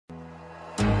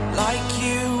like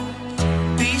you.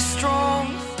 Be strong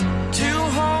to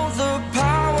hold the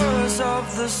powers of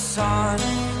the sun.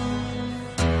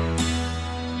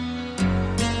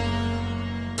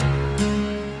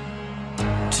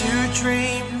 To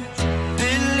dream,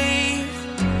 believe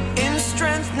in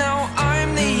strength. Now I'm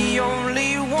the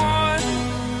only one,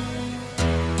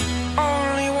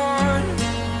 only one.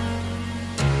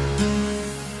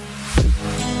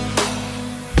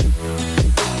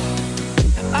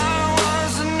 I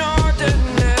was an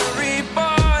ordinary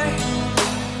boy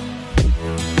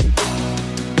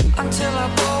until I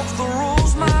broke the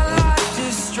rules. My life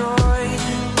destroyed,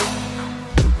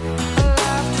 a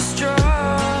life destroyed.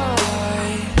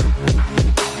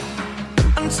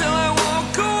 Until I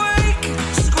walk awake,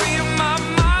 scream my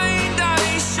mind, I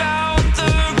shout,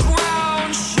 the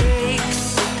ground shakes.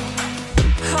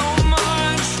 How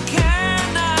much can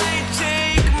I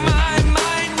take? My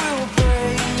mind will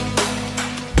break.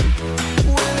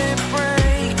 Will it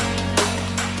break?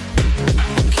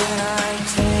 Can I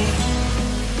take?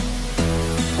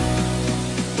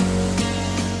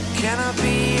 Can I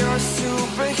be your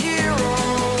superhero?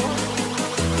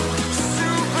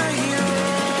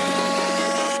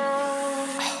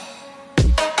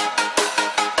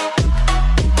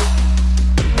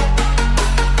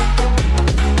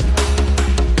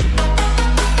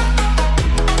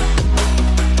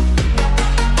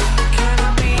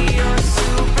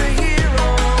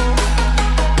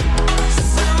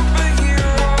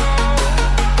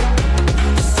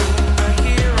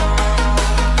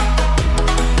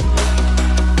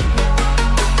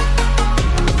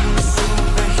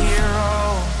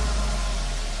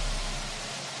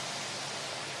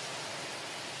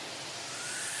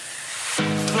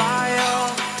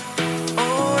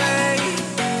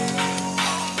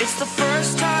 It's the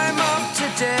first time of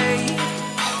today.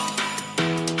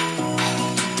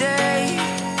 Today.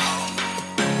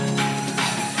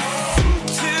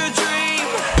 To dream,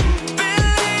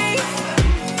 believe.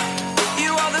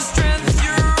 You are the strength,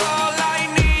 you're all I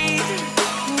need.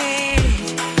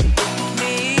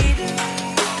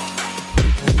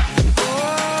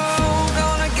 Oh,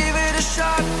 gonna give it a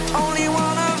shot. Only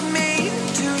one of me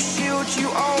to shield you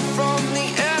all from the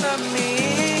enemy.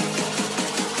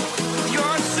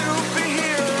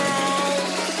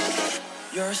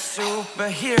 You're a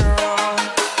superhero.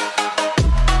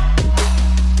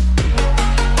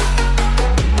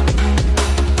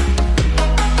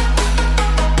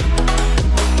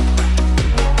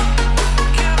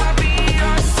 Can I be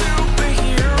your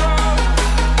superhero?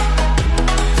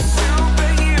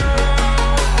 Superhero.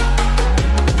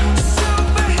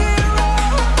 Superhero.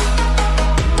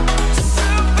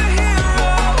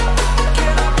 Superhero.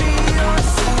 Can I be your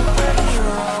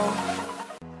superhero?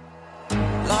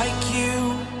 Like you.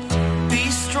 Be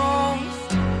strong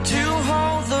to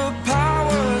hold the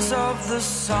powers of the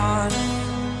sun.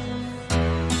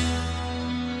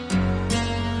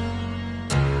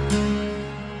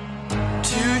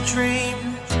 To dream,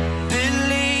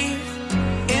 believe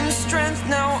in strength.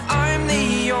 Now I'm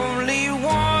the only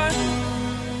one,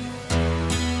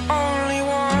 only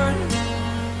one.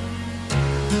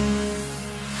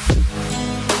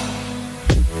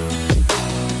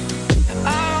 I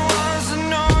was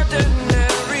an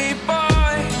ordinary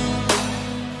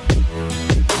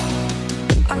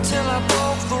until I